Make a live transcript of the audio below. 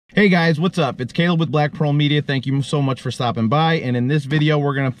Hey guys, what's up? It's Caleb with Black Pearl Media. Thank you so much for stopping by. And in this video,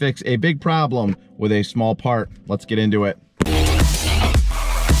 we're gonna fix a big problem with a small part. Let's get into it.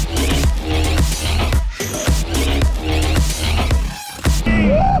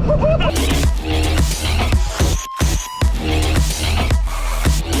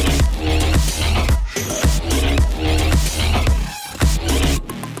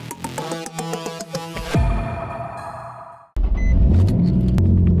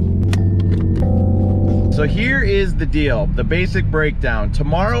 So here is the deal, the basic breakdown.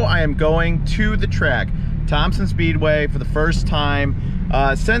 Tomorrow I am going to the track, Thompson Speedway, for the first time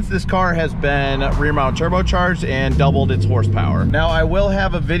since this car has been rear mount turbocharged and doubled its horsepower. Now I will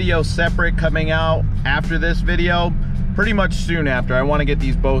have a video separate coming out after this video, pretty much soon after. I want to get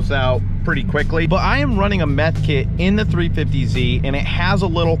these both out pretty quickly. But I am running a METH kit in the 350Z, and it has a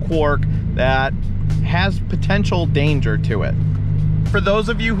little quirk that has potential danger to it. For those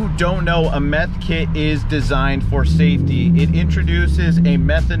of you who don't know, a METH kit is designed for safety. It introduces a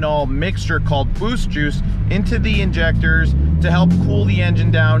methanol mixture called boost juice into the injectors to help cool the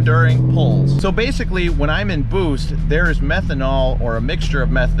engine down during pulls. So basically, when I'm in boost, there is methanol or a mixture of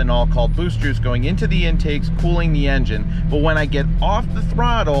methanol called boost juice going into the intakes, cooling the engine. But when I get off the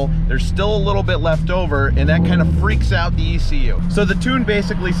throttle, there's still a little bit left over, and that kind of freaks out the ECU. So the tune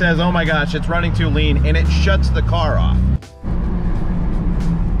basically says, oh my gosh, it's running too lean, and it shuts the car off.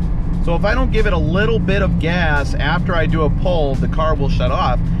 So if I don't give it a little bit of gas after I do a pull, the car will shut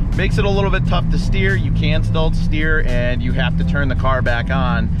off. Makes it a little bit tough to steer. You can still steer and you have to turn the car back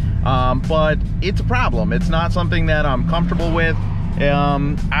on. But it's a problem. It's not something that I'm comfortable with.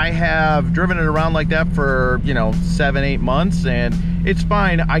 I have driven it around like that for, 7-8 months, and it's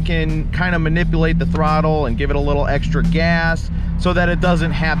fine. I can kind of manipulate the throttle and give it a little extra gas so that it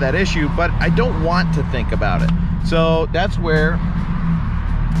doesn't have that issue, but I don't want to think about it. So that's where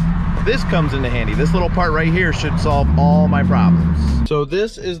this comes into handy. This little part right here should solve all my problems. So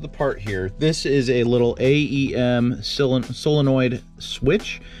this is the part here. This is a little AEM solenoid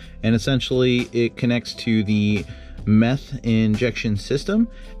switch, and essentially it connects to the METH injection system.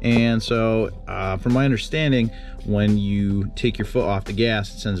 And so from my understanding, when you take your foot off the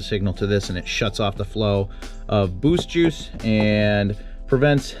gas, it sends a signal to this and it shuts off the flow of boost juice and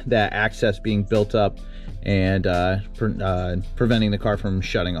prevents that excess being built up and preventing the car from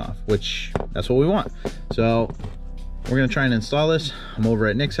shutting off, which that's what we want. So we're gonna try and install this. I'm over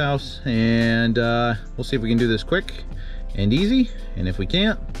at Nick's house, and we'll see if we can do this quick and easy, and if we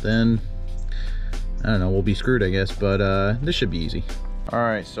can't, then I don't know, we'll be screwed, I guess, but this should be easy. All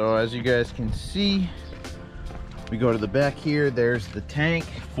right, so as you guys can see, we go to the back here. There's the tank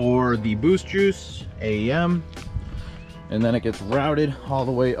for the boost juice, AEM, and then it gets routed all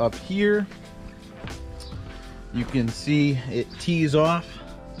the way up here. You can see it tees off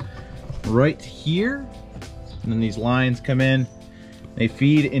right here, and then these lines come in. They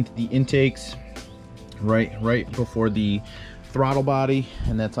feed into the intakes right before the throttle body,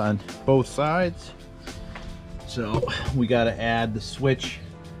 and that's on both sides. So we got to add the switch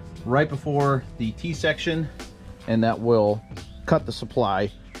right before the T section, and that will cut the supply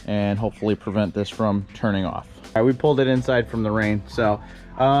and hopefully prevent this from turning off. All right, we pulled it inside from the rain, so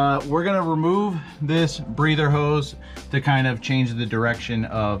we're gonna remove this breather hose to kind of change the direction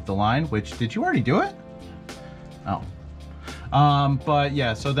of the line, which, did you already do it? Oh. But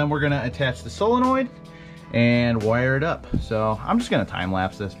yeah, so then we're gonna attach the solenoid and wire it up. So I'm just gonna time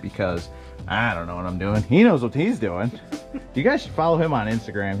lapse this because I don't know what I'm doing. He knows what he's doing. You guys should follow him on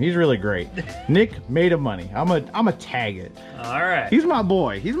Instagram. He's really great. Nick Made of Money. I'm a tag it. All right. He's my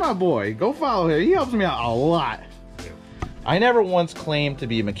boy. He's my boy. Go follow him. He helps me out a lot. I never once claimed to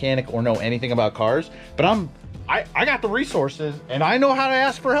be a mechanic or know anything about cars, but I got the resources and I know how to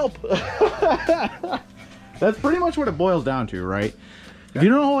ask for help. That's pretty much what it boils down to, right? If you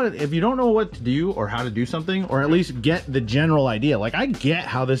don't know what to do or how to do something, or at least get the general idea, like I get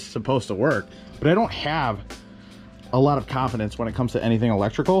how this is supposed to work, but I don't have a lot of confidence when it comes to anything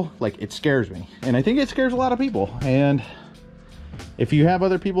electrical. Like, it scares me, and I think it scares a lot of people. And if you have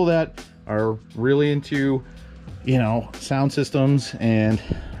other people that are really into, sound systems and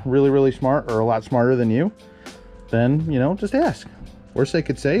really smart, or a lot smarter than you, then, just ask. Worst they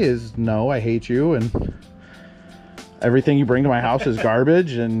could say is, no, I hate you, and everything you bring to my house is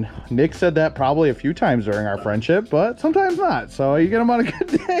garbage. And Nick said that probably a few times during our friendship, but sometimes not. So you get them on a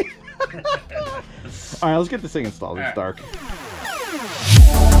good day. All right, let's get this thing installed. It's dark.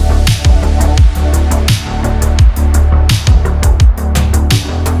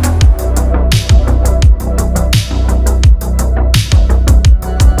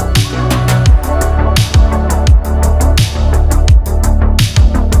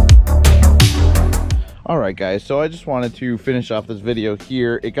 All right, guys, so I just wanted to finish off this video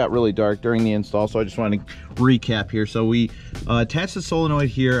here. It got really dark during the install, so I just wanted to recap here. So we attached the solenoid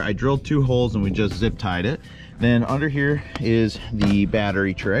here. I drilled 2 holes and we just zip tied it. Then under here is the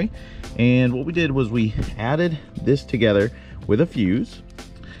battery tray. And what we did was we added this together with a fuse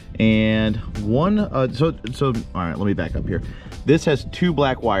and one, all right, let me back up here. This has 2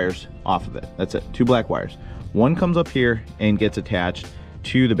 black wires off of it. That's it, 2 black wires. One comes up here and gets attached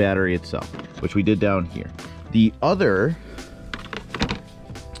to the battery itself, which we did down here. The other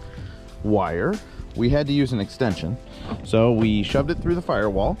wire, we had to use an extension. So we shoved it through the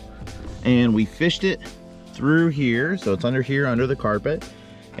firewall and we fished it through here. So it's under here, under the carpet,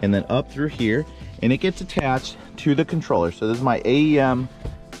 and then up through here, and it gets attached to the controller. So this is my AEM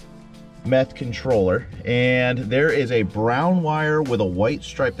METH controller, and there is a brown wire with a white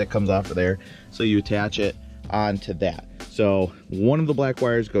stripe that comes off of there. So you attach it onto that. So one of the black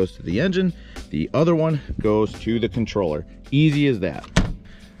wires goes to the engine, the other one goes to the controller. Easy as that.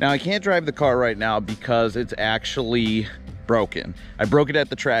 Now I can't drive the car right now because it's actually broken. I broke it at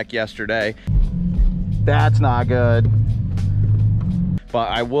the track yesterday. That's not good. But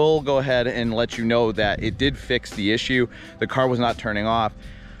I will go ahead and let you know that it did fix the issue. The car was not turning off.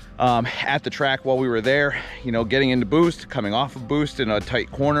 At the track while we were there, you know, getting into boost, coming off of boost in a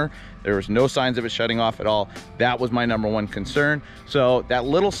tight corner, there was no signs of it shutting off at all. That was my #1 concern. So that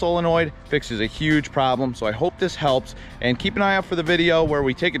little solenoid fixes a huge problem. So I hope this helps, and keep an eye out for the video where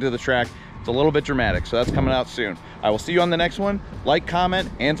we take it to the track. It's a little bit dramatic, so that's coming out soon. I will see you on the next one. Like, comment,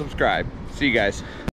 and subscribe. See you guys.